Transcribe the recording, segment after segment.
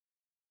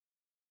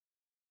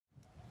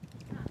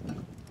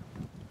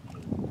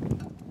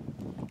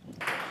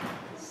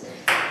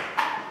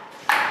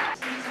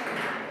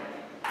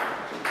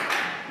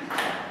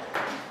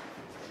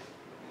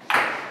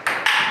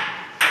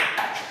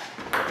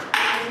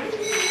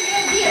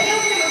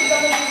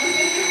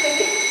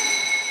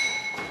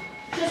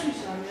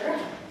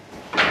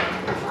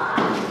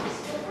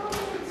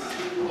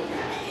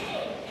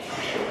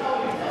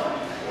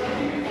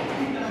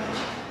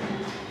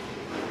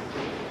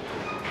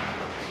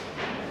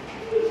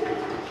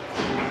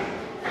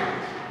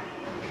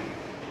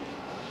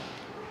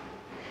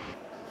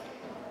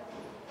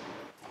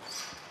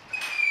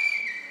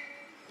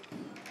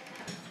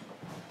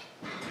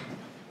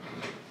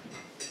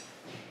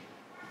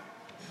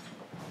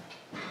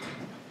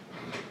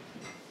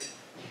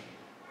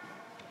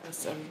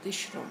ასწავლდი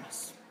შრომას.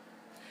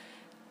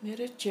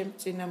 მერე ჩემი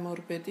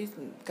წინამორბედი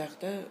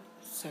გახდა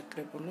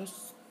საკრებულოს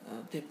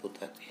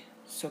დეპუტატი,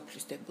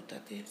 სოფლის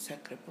დეპუტატი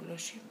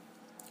საკრებულოში.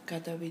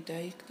 გადავიდა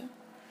იქ და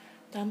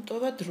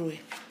დამტოვა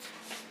დროებით.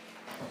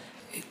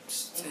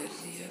 6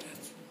 წელია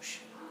რაც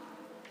მუშაობ.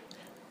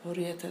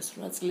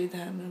 2008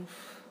 წლიდან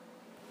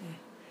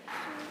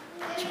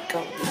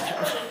ჩიკავდი.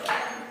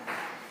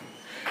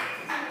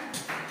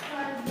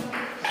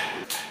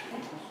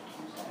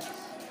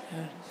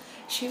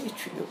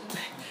 შევიჩვიდო,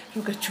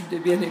 რომ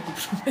გაჩვდებიან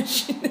ეგუბრ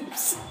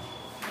მაშინებს.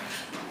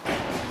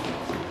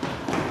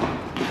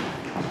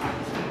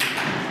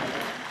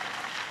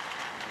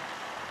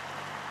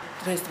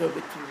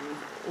 დღესდღეობით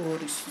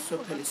ორი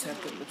სოფელი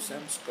სარგებლობს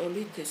ამ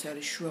სკოლით, ეს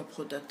არის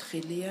შუაფხო და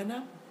თხილიანა.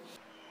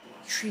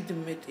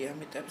 17 ამ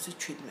ეტაპზე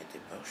 17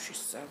 ბავშვი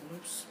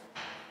სწავლობს.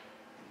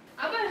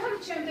 აბა ახლა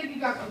შემდეგი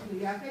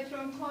გაყოფილი აქეთ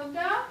რომ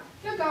მქონდა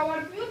და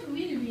გავარკვიოთ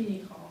ვინ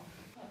იყო.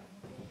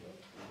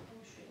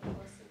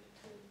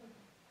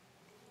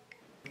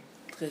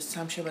 დღეს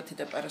სამშაბათი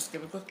და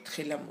პარასკევი გვაქვს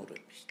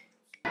თხილამურების.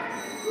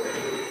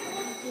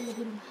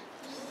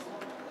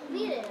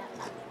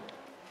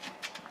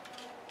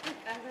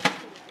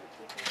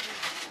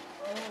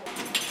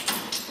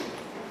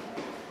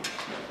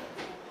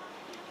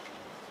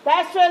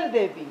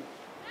 დასველდები.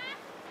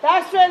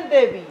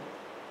 დასველდები.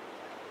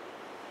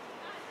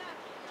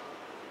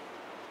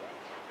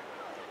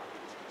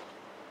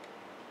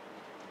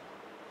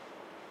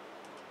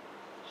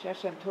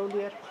 შაშან თოლი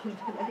არ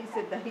ქონდა და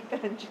ისე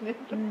დაიტანჯნენ.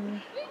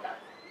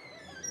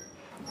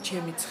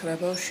 ჩემი 9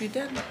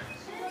 ბავშვიდან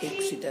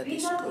 6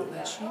 დადის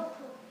სკოლაში.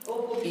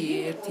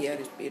 ერთი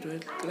არის პირველ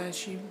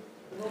კლასში,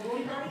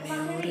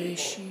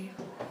 მეორეში,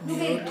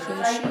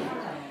 მეოთხეში,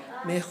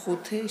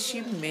 მეხუთეში,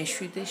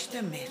 მეშვიდეში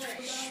და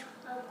მერვეში.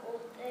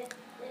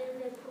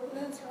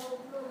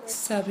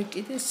 სამი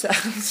კიდე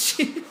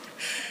სახლში.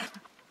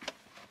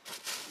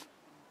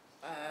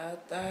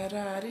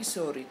 პატარა არის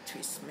 2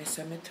 თვის,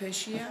 მესამე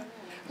თვეშია,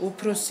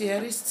 უფროსი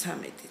არის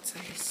 13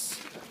 წლის.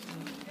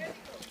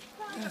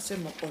 ასე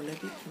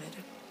მოყოლებით მე.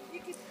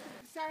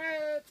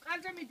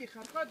 წყალზე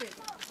მიდიხარ, ხოდე?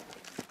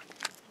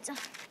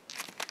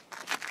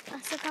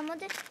 ასე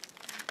გამოდი.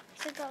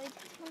 ასე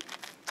გავიდა.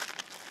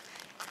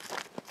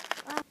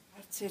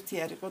 არც ერთი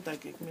არ იყო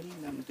დაგეგმილი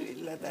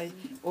ნამდვილად, აი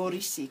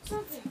 2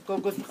 სიკით.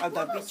 გოგოს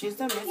მყავდა ბიჭის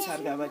და მეც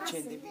არ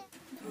გავაჩენდები.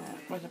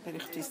 ყველაფერი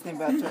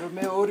ღვთისნებაა, რომ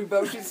მე 2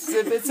 ბავშვის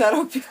ზებეც არ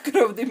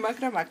ვფიქრობდი,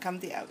 მაგრამ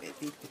აქამდე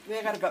ავედი.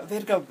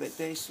 ვერ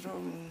გავბედე ის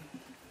რომ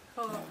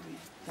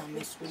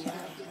დამესვია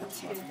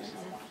რაღაცა.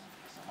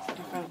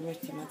 ახლა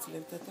ერთი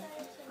მაძლევდა და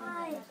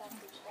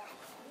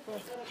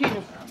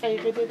კინო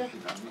წაიღებდა და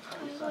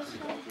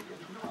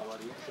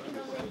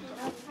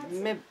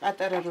მე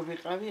პატარა რო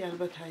ვიყავი,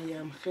 ალბათ აი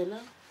ამ ხელა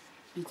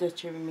ბიძა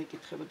ჩემი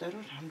მეკითხებოდა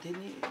რომ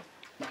რამდენი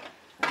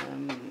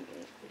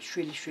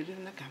შვილი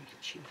უნდა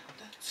გამიჩინო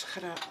და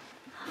 9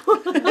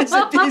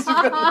 ესეთი ის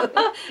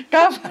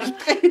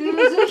გავარტყი.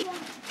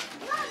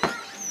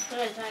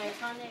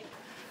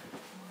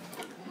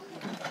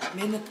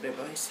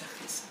 მენატრება ეს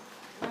სახის.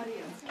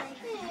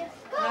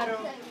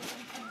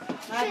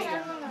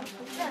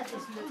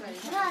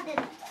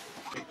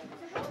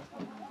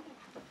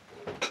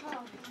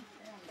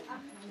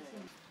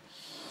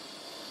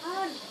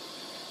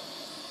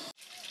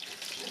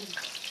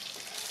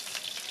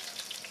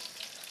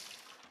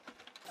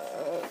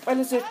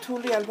 ყველაზე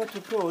რთული ალბათ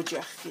უფრო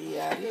ოჯახი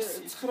არის.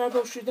 9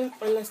 ბავშვი და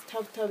ყველას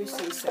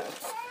თავთავისი ის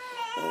აქვს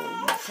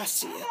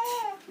ხასიათი.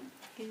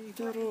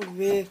 იმიტომ რომ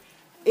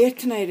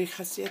ერთნაირი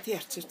ხასიათი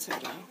არც ერთს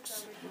არ აქვს.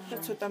 და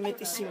ცოტა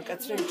მეტი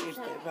სიმკაცრე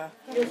მჭირდება.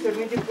 ესე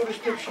მიდი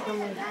პურისტებში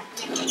გამოდი.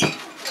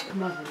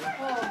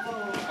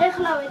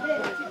 ეხლა ვიდე.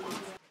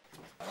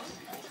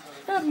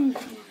 და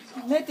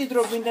მეტი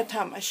დრო გვინდა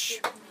თამაში.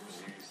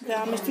 და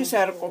ამისთვის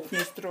არ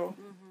ყოფნის დრო.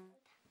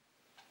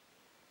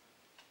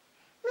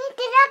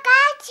 მიდი რა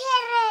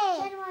გაჩერე.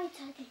 შენ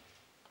მოიცადე.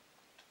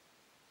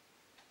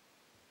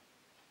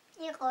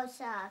 იყოს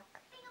აქ.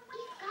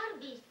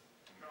 კარგი.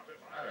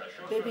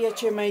 ბებია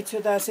ჩემმა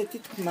იცოდა ასეთი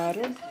თქმა,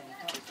 რომ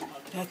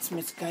რაც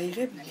მეც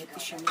გაიღებ, მეტი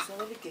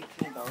შემოსავალი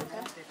გექნებაო და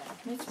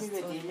მეც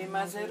მივედი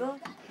იმაზე, რომ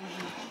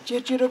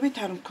ჯერჯერობით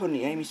არ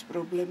მქონია იმის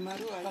პრობლემა,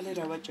 რომ აღალე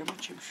რა ვაჭამო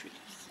ჩემს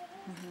შვილებს.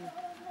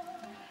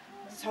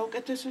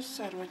 საუკეთესოს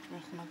არ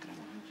ვაჭმევ, მაგრამ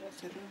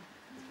ასე რომ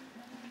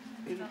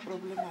პირველ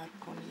პრობლემა არ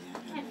მქონია.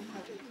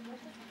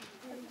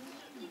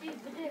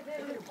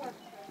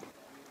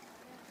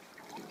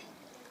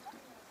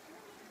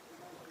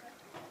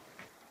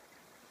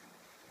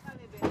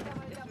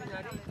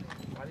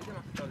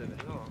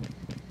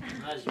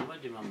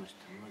 მოდი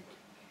მამასთან, მოდი.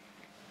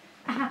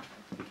 აჰა.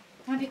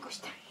 მოდი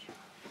კუშტა.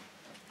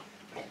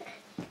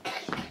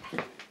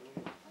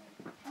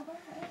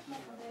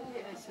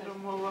 ესე რომ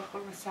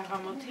მოვახოლმე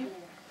საღამოთი.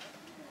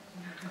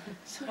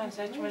 სხან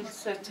საჭმელს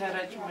არ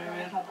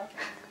აჭმევენ.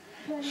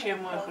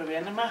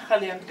 შემოეხვევიან,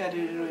 მახალი ამდგარი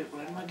რო იყო,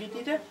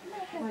 მაგიდი და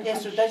ეს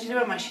რომ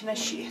დაჯდება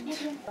მაშინაშიეთ.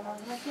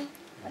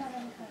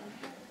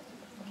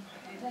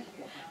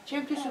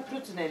 ჩემთვის უფრო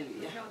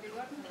ძნელია.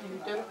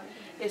 იმიტომ რომ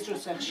ეს რო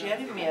სახში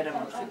არის, მე არ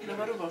მაქვს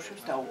უფლება რომ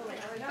ბავშვებს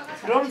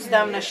დაუკვირდო. რომ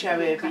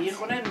ძდამნაშავეები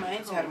იყვნენ,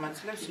 მაინც არ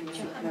მაძლევს იმის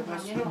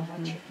უფლებას, რომ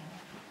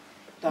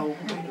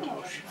დაუკვირდო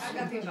ბავშვებს.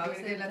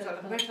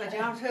 ბერთა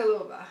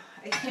ჯანმრთელობა,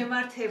 ეს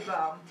შემართება,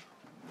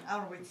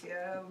 არ ვიცი,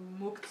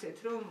 მოგცეთ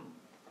რომ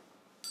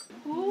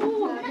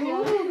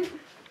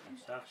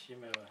სახში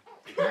მე ვარ.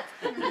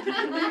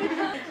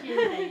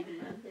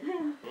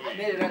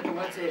 მე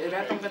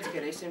რატომღაც კი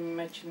ისე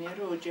მიმაჩნია,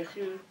 რომ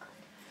ოჯახი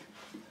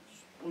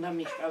უნდა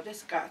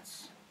მიჰყავდეს კაცს.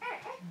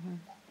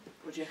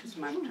 ოჯახის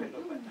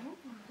მმართველობა და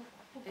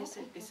ეს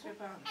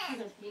ეკისრება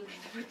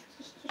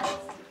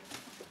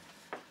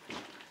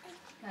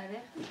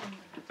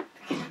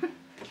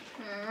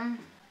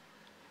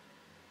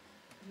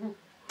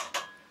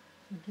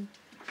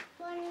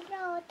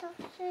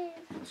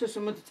სუსუ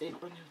მოდი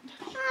წაიყვანე.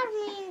 არ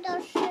მინდა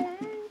შენ.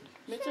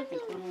 მე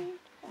წაიყვანე.